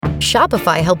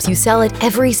Shopify helps you sell at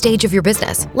every stage of your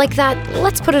business. Like that,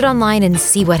 let's put it online and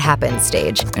see what happens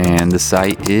stage. And the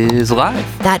site is live.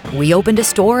 That we opened a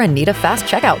store and need a fast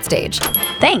checkout stage.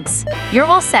 Thanks. You're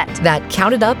all set. That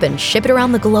count it up and ship it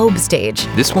around the globe stage.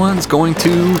 This one's going to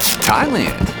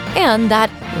Thailand. And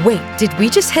that, wait, did we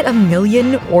just hit 1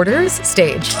 million orders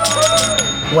stage?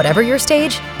 Whatever your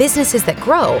stage, businesses that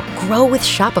grow with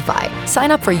Shopify.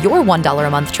 Sign up for your $1 a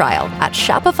month trial at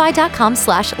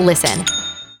shopify.com/listen.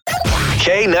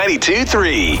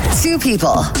 K92-3. Two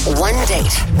people, one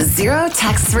date, 0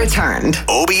 texts returned.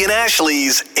 Obie and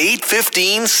Ashley's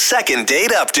 8:15 second date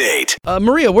update.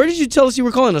 Maria, where did you tell us you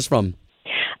were calling us from?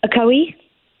 Akoi.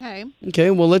 Okay.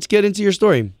 Okay, well, let's get into your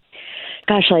story.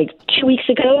 Gosh, like 2 weeks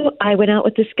ago, I went out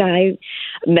with this guy,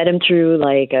 met him through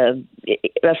like a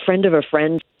friend of a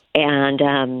friend,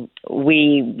 and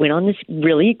we went on this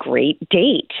really great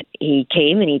date. He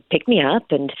came and he picked me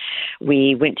up, and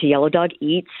we went to Yellow Dog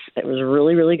Eats. It was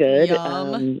really, really good.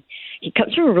 Yum. He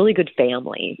comes from a really good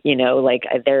family, you know, like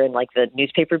they're in like the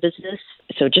newspaper business.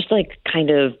 So just like kind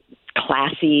of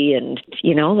classy, and,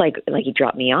 you know, like he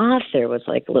dropped me off. There was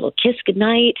like a little kiss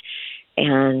goodnight,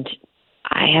 and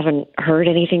I haven't heard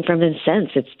anything from him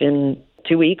since. It's been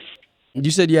 2 weeks.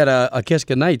 You said you had a kiss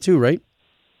goodnight too, right?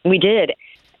 We did,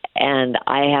 and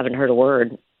I haven't heard a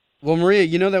word. Well, Maria,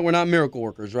 you know that we're not miracle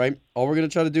workers, right? All we're going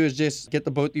to try to do is just get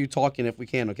the both of you talking if we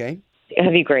can, okay?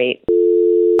 That'd be great.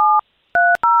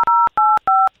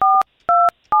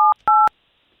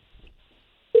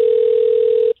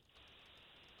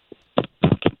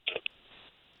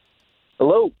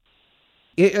 Hello.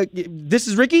 This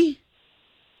is Ricky?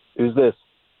 Who's this?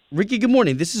 Ricky, good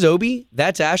morning. This is Obie.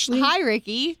 That's Ashley. Hi,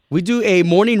 Ricky. We do a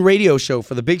morning radio show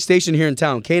for the big station here in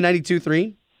town,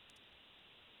 K92.3.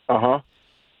 Uh-huh.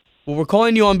 Well, we're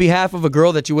calling you on behalf of a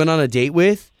girl that you went on a date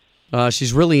with.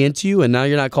 She's really into you, and now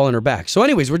you're not calling her back. So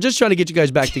anyways, we're just trying to get you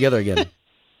guys back together again.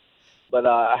 But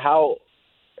how?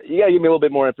 You gotta give me a little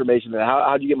bit more information.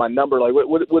 How'd you get my number? Like,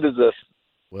 what is this?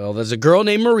 Well, there's a girl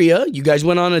named Maria. You guys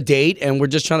went on a date, and we're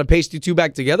just trying to paste you two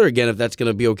back together again, if that's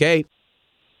going to be okay.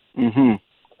 Mm-hmm.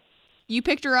 You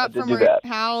picked her up did from do her that.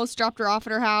 house, dropped her off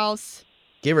at her house.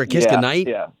 Gave her a kiss goodnight.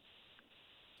 Yeah.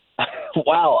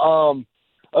 Wow.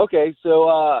 Okay,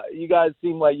 so you guys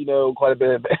seem like you know quite a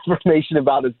bit of information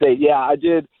about this date. Yeah, I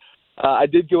did. I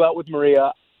did go out with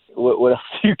Maria. What else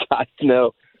do you guys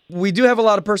know? We do have a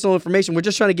lot of personal information. We're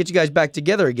just trying to get you guys back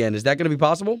together again. Is that going to be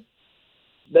possible?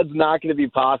 That's not going to be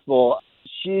possible.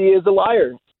 She is a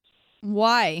liar.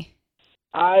 Why?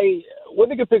 I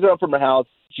went to go pick her up from her house.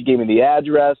 She gave me the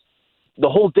address. The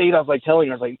whole date I was like telling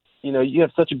her, I was like, you know, you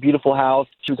have such a beautiful house.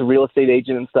 She was a real estate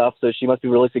agent and stuff, so she must be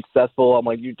really successful. I'm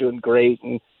like, you're doing great,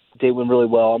 and the date went really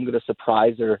well. I'm going to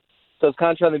surprise her. So I was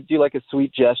kind of trying to do like a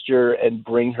sweet gesture and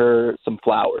bring her some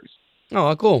flowers.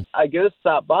 Oh, cool. I go to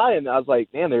stop by, and I was like,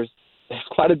 man, there's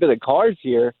quite a bit of cars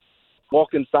here.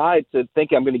 Walk inside to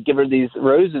think I'm going to give her these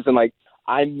roses, and like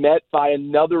I'm met by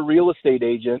another real estate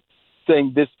agent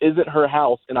saying this isn't her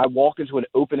house, and I walk into an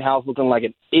open house looking like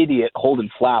an idiot holding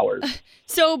flowers.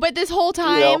 So, but this whole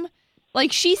time,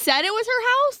 like she said it was her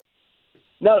house?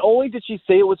 Not only did she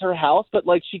say it was her house, but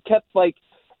like she kept like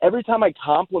every time I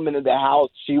complimented the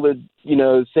house, she would, you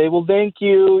know, say, well, thank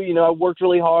you. You know, I worked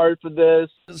really hard for this.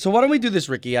 So why don't we do this,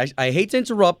 Ricky? I hate to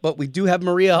interrupt, but we do have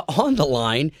Maria on the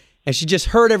line, and she just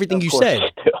heard everything you said.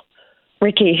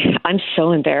 Ricky, I'm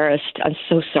so embarrassed. I'm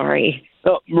so sorry.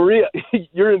 No, Maria,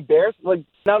 you're embarrassed. Like,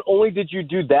 not only did you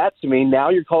do that to me, now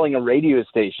you're calling a radio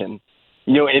station,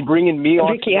 you know, and bringing me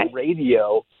on Ricky, the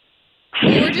radio.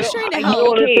 We were just trying to I help.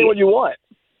 don't understand what you want.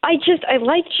 I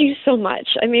liked you so much.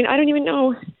 I mean, I don't even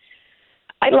know.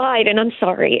 I lied, and I'm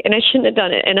sorry, and I shouldn't have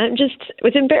done it. And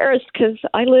was embarrassed because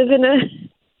I live in a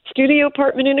studio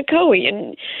apartment in Akoi,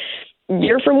 and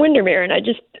you're from Windermere, and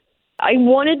I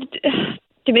wanted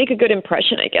to make a good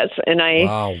impression, I guess. And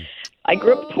I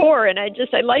grew up poor, and I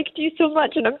liked you so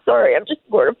much, and I'm sorry. I'm just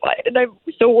mortified, and I'm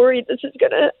so worried this is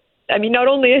going to, I mean, not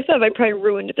only have I probably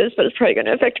ruined this, but it's probably going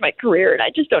to affect my career, and I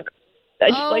just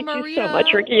liked you so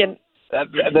much, Ricky. And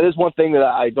that is one thing that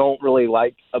I don't really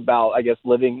like about, I guess,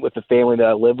 living with the family that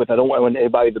I live with. I don't want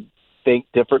anybody to think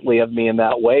differently of me in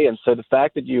that way. And so the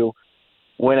fact that you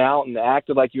went out and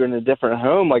acted like you were in a different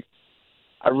home, like,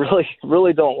 I really,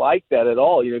 really don't like that at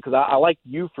all, you know, because I like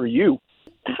you for you.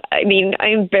 I mean, I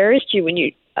embarrassed you when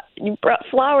you brought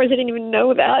flowers. I didn't even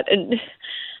know that, and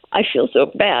I feel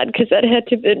so bad because that had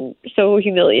to have been so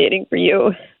humiliating for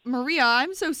you. Maria,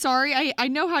 I'm so sorry. I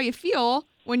know how you feel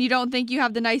when you don't think you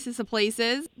have the nicest of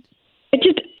places.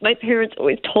 My parents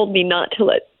always told me not to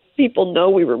let people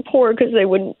know we were poor because they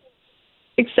wouldn't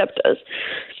accept us.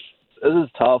 This is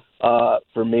tough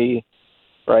for me.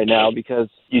 right now because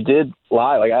you did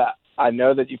lie. Like, I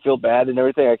know that you feel bad and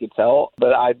everything, I could tell,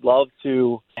 but I'd love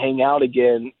to hang out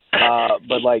again,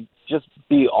 but, like, just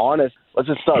be honest. Let's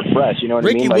just start fresh, you know what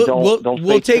Ricky, I mean? Like,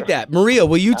 we'll take that. Maria,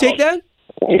 will you take that?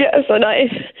 Yes, and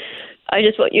I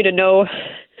just want you to know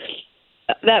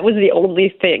that was the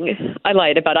only thing I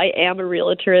lied about. I am a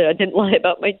realtor. I didn't lie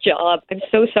about my job. I'm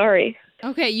so sorry.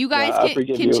 Okay, you guys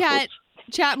can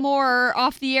chat more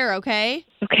off the air, okay?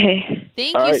 Okay.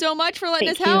 Thank you so much for letting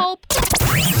us help.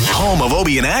 Home of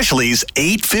Obie and Ashley's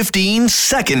 8:15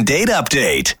 second date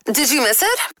update. Did you miss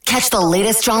it? Catch the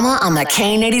latest drama on the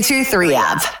K82-3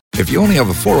 app. If you only have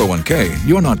a 401k,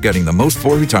 you're not getting the most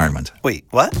for retirement. Wait,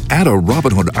 what? Add a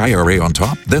Robinhood IRA on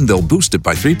top, then they'll boost it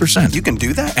by 3%. You can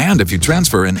do that? And if you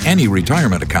transfer in any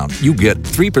retirement account, you get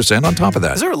 3% on top of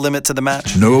that. Is there a limit to the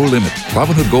match? No limit.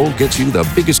 Robinhood Gold gets you the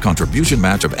biggest contribution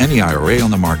match of any IRA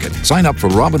on the market. Sign up for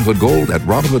Robinhood Gold at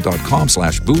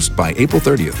Robinhood.com/boost by April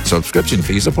 30th. Subscription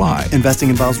fees apply. Investing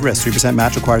involves risk. 3%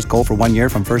 match requires gold for 1 year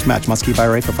from first match. Must keep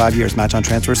IRA for 5 years. Match on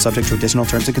transfers subject to additional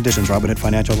terms and conditions. Robinhood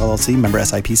Financial LLC, member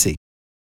SIPC.